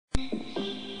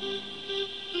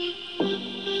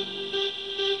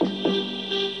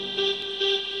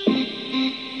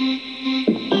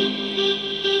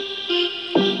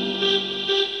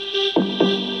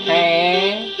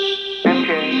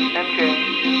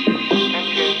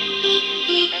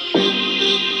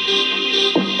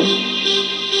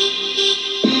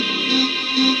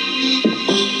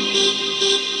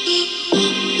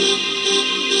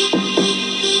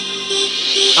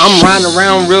I'm riding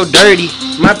around real dirty.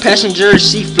 My passenger,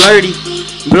 she flirty.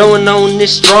 Blowing on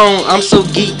this strong, I'm so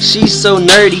geek, she's so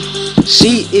nerdy.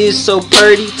 She is so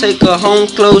pretty, take her home,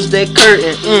 close that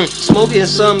curtain. Smoking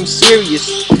something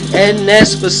serious, and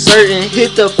that's for certain.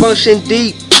 Hit the function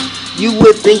deep, you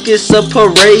would think it's a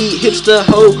parade. Hipster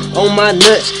hoe on my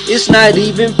nuts, it's not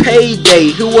even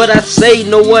payday. Hear what I say,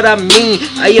 know what I mean.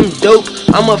 I am dope,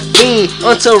 I'm a fiend.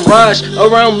 Entourage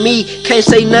around me, can't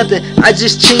say nothing, I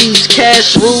just cheese.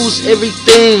 Cash rules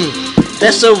everything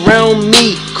that's around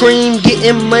me. Cream,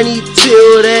 getting money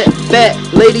till that fat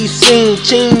lady sing.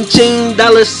 Ching ching,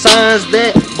 dollar signs,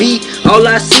 that be all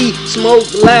I see. Smoke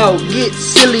loud, get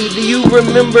silly. Do you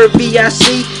remember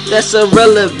VIC? That's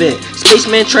irrelevant.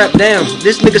 Spaceman trap down,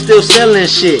 this nigga still selling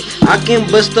shit. I can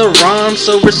bust a rhyme,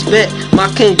 so respect my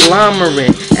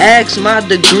conglomerate. Ask my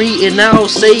degree and I'll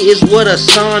say it's what a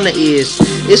sauna is.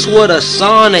 It's what a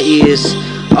sauna is.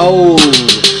 Oh,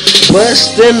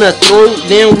 bust in the throat,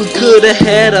 then we coulda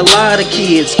had a lot of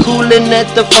kids. Coolin' at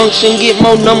the function, get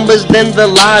more numbers than the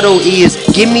lotto is.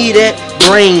 Give me that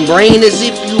brain as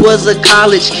if you was a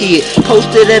college kid.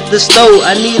 Posted at the store,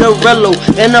 I need a Rello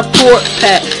and a pork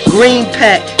pack,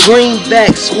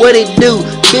 greenbacks, what it do?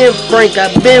 Been frank,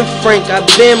 I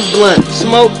been blunt.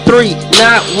 Smoke 3,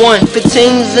 not 1.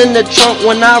 15's in the trunk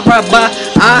when I ride by,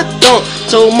 I thump.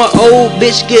 Told my old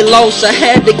bitch get lost, I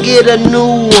had to get a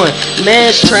new one.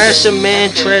 Man's trash, a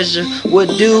man treasure. What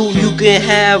do you can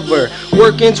have her?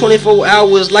 Working 24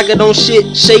 hours like I don't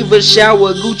shit. Shave a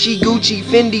shower, Gucci,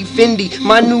 Fendi.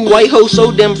 My new white hoe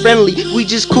so damn friendly. We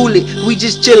just cool it, we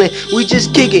just chillin', we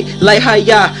just kick it like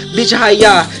hi-ya, bitch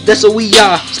hi-ya. That's what we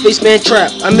are. Spaceman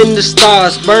trap, I'm in the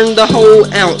stars. Burn the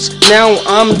whole ounce. Now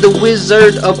I'm the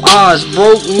Wizard of Oz.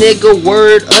 Broke nigga,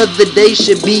 word of the day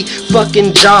should be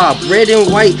fucking job. Red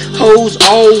and white hoes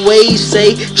always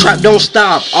say trap don't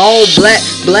stop. All black,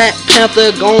 Black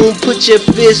Panther gon' put your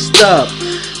fist up.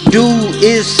 Dude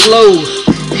is slow,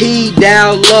 he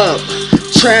dial up.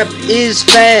 Trap is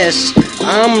fast,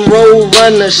 I'm road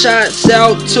runner. Shots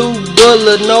out to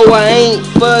Bulla, no I ain't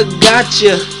forgot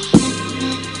ya.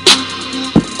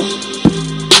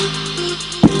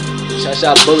 Shots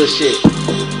out Bulla shit,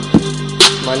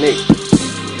 it's my nigga.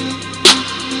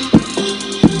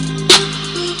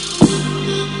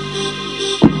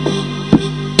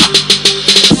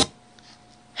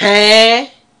 Hannn.